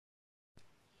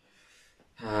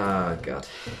God.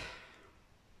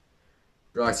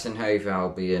 Brighton Hove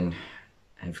Albion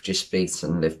have just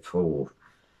beaten Liverpool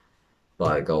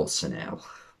by a goal to nil.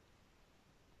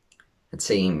 A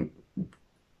team...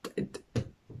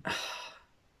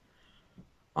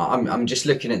 I'm just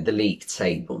looking at the league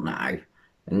table now,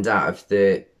 and out of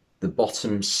the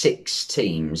bottom 6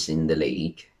 teams in the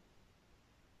league,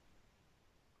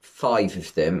 5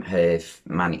 of them have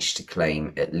managed to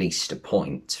claim at least a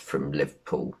point from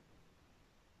Liverpool.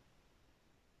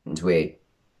 And we're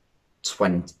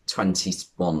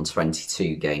 21,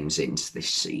 22 games into this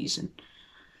season.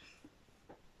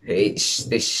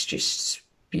 This just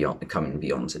coming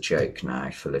beyond a joke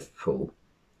now for Liverpool.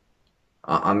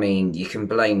 I mean, you can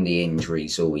blame the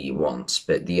injuries all you want,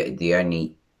 but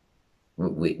the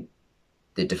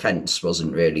defence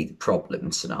wasn't really the problem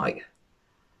tonight.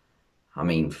 I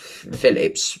mean,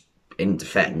 Phillips in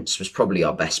defence was probably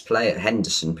our best player.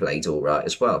 Henderson played all right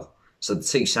as well. So the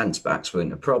 2 centre-backs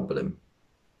weren't a problem.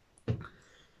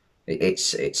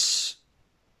 He's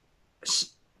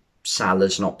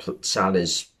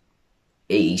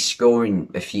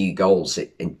scoring a few goals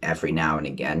every now and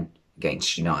again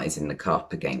against United in the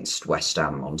Cup, against West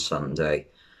Ham on Sunday.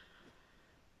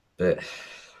 But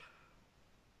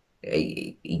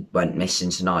he went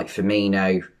missing tonight.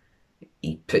 Firmino,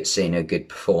 he puts in a good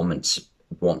performance.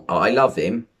 I love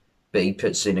him, but he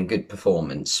puts in a good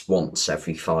performance once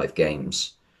every 5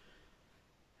 games.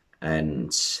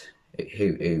 And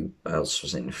who else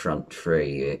was in the front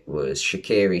 3? It was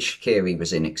Shaqiri. Shaqiri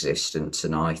was inexistent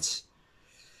tonight.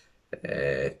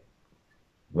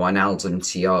 Wijnaldum,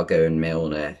 Thiago and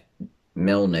Milner.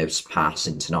 Milner's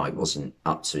passing tonight wasn't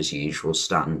up to his usual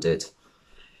standard.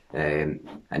 And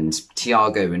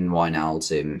Thiago and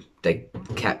Wijnaldum, they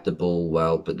kept the ball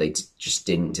well, but they just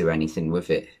didn't do anything with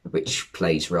it, which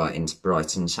plays right into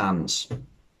Brighton's hands.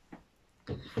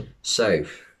 So,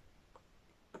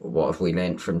 what have we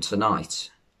learnt from tonight?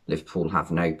 Liverpool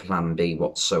have no plan B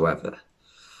whatsoever.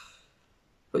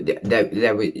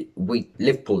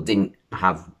 Liverpool didn't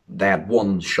have... They had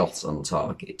 1 shot on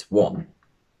target, 1.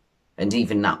 And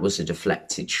even that was a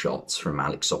deflected shot from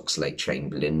Alex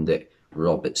Oxlade-Chamberlain that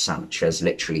Robert Sanchez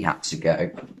literally had to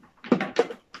go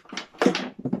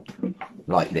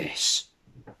like this.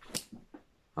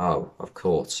 Oh, I've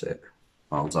caught it.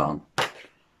 Well done.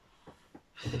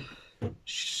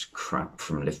 Just crap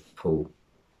from Liverpool.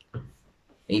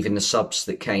 Even the subs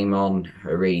that came on,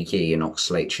 Origi and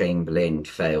Oxlade-Chamberlain,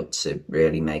 failed to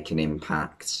really make an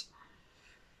impact.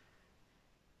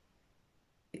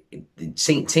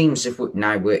 Teams have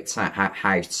now worked out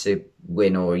how to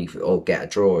win or get a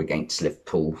draw against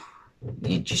Liverpool.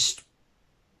 You just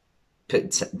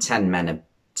put 10 men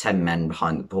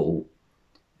behind the ball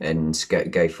and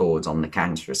go forward on the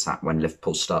counter attack when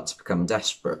Liverpool start to become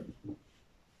desperate.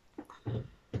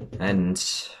 And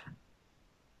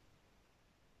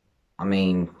I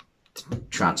mean,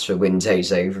 transfer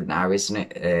window's over now, isn't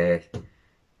it?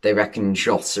 They reckon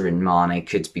Jota and Mane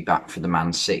could be back for the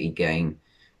Man City game.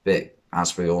 But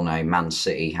as we all know, Man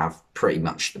City have pretty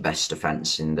much the best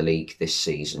defence in the league this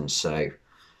season. So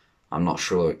I'm not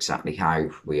sure exactly how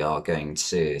we are going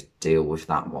to deal with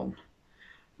that one.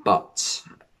 But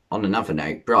on another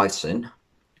note, Brighton,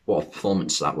 what a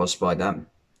performance that was by them.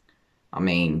 I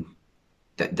mean,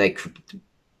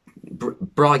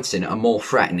 Brighton are more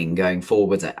threatening going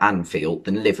forward at Anfield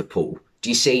than Liverpool. Do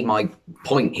you see my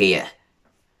point here?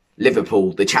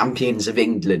 Liverpool, the champions of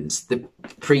England, the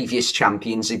previous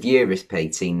champions of Europe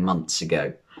 18 months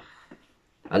ago,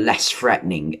 are less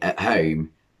threatening at home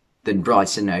than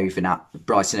Brighton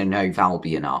and Hove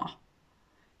Albion are.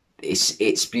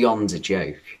 It's beyond a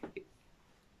joke.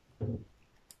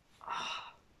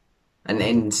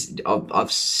 And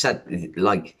I've said,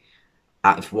 like,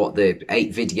 out of what the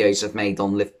 8 videos I've made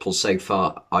on Liverpool so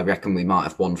far, I reckon we might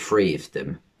have won 3 of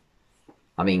them.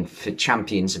 I mean, for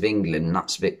champions of England,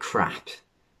 that's a bit crap,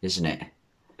 isn't it?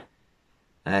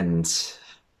 And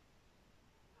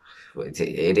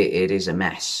it is a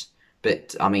mess.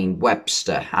 But, I mean,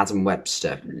 Adam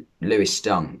Webster, Lewis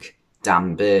Dunk,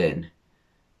 Dan Burn,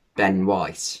 Ben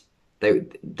White,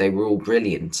 they were all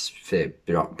brilliant for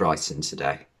Brighton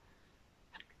today.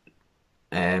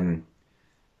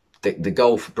 The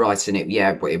goal for Brighton, it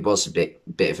was a bit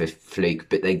of a fluke,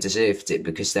 but they deserved it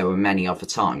because there were many other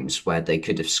times where they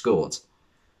could have scored.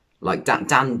 Like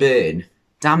Dan Burn,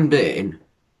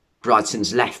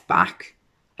 Brighton's left back,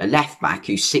 a left back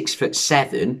who's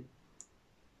 6'7",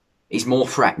 is more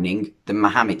threatening than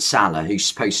Mohamed Salah, who's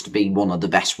supposed to be one of the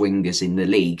best wingers in the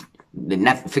league.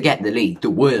 Never forget the league, the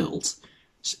world.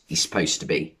 He's supposed to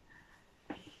be.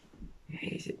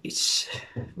 It's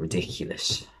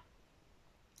ridiculous.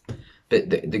 But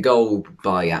the goal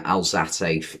by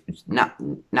Alzate,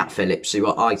 Nat Phillips, who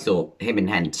I thought him and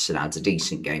Henderson had a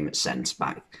decent game at centre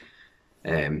back.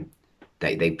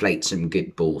 They played some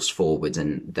good balls forward,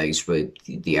 and those were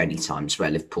the only times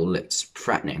where Liverpool looked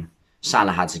threatening.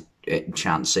 Salah had a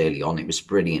chance early on. It was a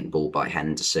brilliant ball by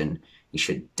Henderson. He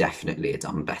should definitely have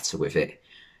done better with it.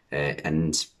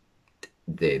 And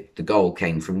the goal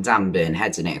came from Dan Burn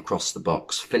heading it across the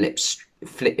box. Phillips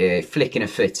flicking a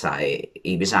foot at it.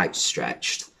 He was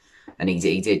outstretched, and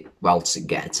he did well to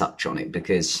get a touch on it,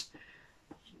 because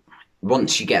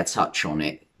once you get a touch on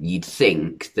it, you'd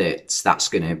think that that's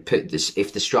going to put this.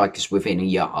 If the striker's within a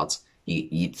yard,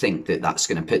 you'd think that that's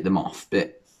going to put them off.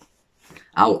 But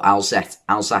Alzate,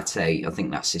 I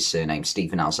think that's his surname,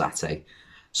 Stephen Alzate,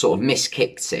 sort of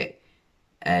miskicked it,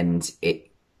 and it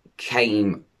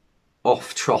came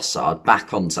off Trossard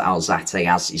back onto Alzate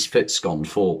as his foot's gone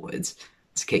forward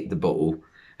to kick the ball,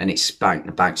 and it's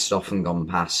bounced off and gone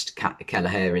past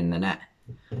Kelleher in the net.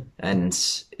 And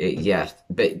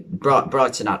but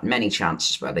Brighton had many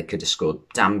chances where they could have scored.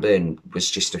 Dan Burn was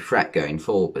just a threat going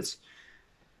forward.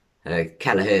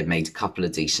 Kelleher made a couple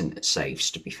of decent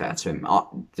saves, to be fair to him.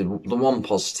 The one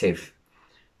positive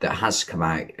that has come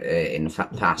out in the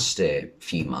past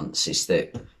few months is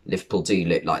that Liverpool do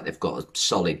look like they've got a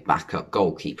solid backup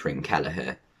goalkeeper in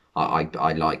Kelleher.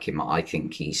 I like him. I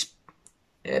think he's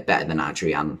better than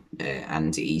Adrian,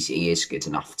 and he is good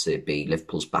enough to be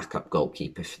Liverpool's backup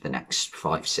goalkeeper for the next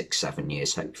 5, 6, 7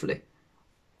 years, hopefully.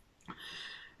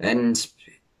 And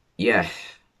yeah,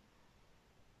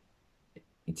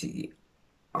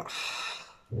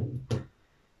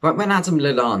 when Adam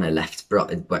Lallana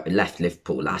left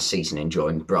Liverpool last season and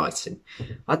joined Brighton,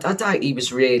 I doubt he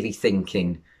was really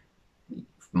thinking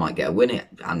might get a win at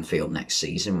Anfield next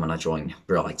season when I join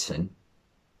Brighton.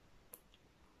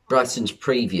 Brighton's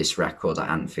previous record at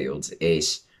Anfield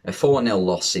is a 4-0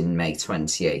 loss in May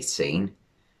 2018,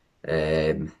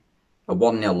 a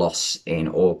 1-0 loss in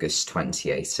August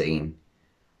 2018,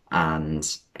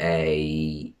 and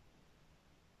a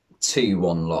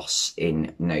 2-1 loss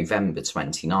in November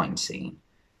 2019.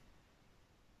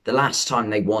 The last time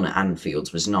they won at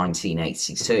Anfield was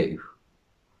 1982.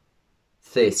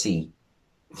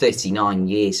 39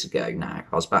 years ago now.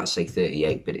 I was about to say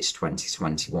 38, but it's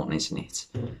 2021, isn't it?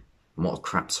 And what a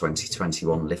crap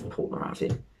 2021 Liverpool are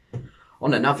having.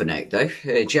 On another note, though,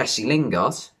 Jesse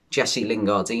Lingardinho,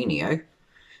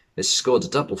 has scored a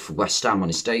double for West Ham on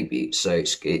his debut, so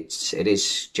it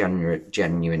is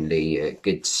genuinely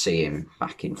good to see him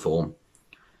back in form.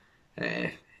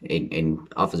 In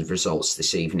other results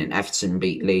this evening, Everton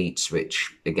beat Leeds,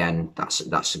 which again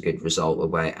that's a good result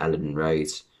away at Elland Road.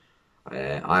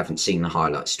 I haven't seen the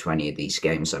highlights to any of these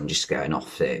games. I'm just going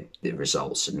off the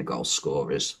results and the goal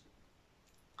scorers.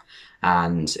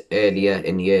 And in the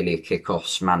earlier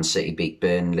kickoffs, Man City beat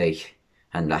Burnley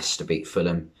and Leicester beat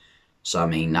Fulham. So I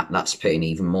mean that's putting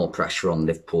even more pressure on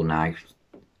Liverpool now.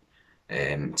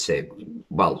 I'm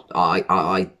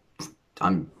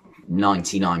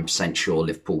 99% sure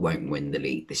Liverpool won't win the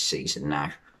league this season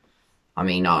now. I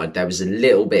mean, there was a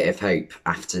little bit of hope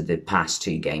after the past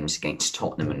 2 games against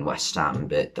Tottenham and West Ham,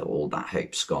 but all that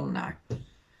hope's gone now.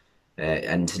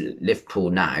 And Liverpool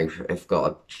now have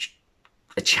got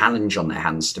a challenge on their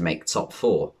hands to make top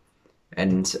 4.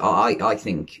 And I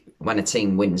think when a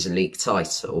team wins a league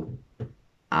title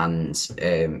and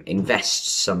invests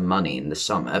some money in the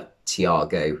summer,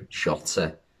 Thiago,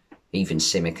 Jota, even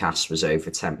Tsimikas was over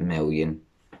 10 million.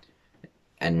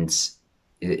 And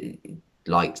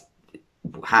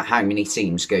how many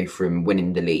teams go from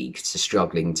winning the league to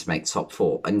struggling to make top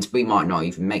 4? And we might not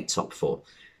even make top 4.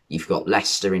 You've got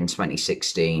Leicester in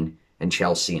 2016 and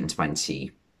Chelsea in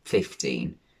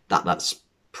 2015. That's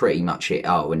pretty much it.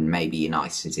 Oh, and maybe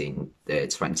United in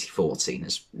 2013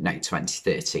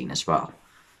 as well.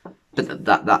 But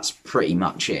that's pretty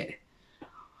much it.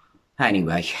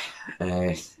 Anyway,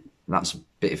 that's a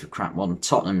bit of a crap one.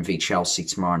 Tottenham v Chelsea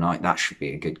tomorrow night. That should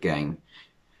be a good game.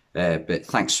 But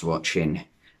thanks for watching,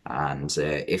 and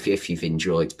if you've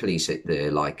enjoyed, please hit the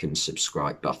like and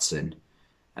subscribe button,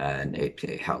 and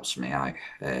it helps me out.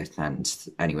 And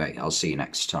anyway, I'll see you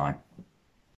next time.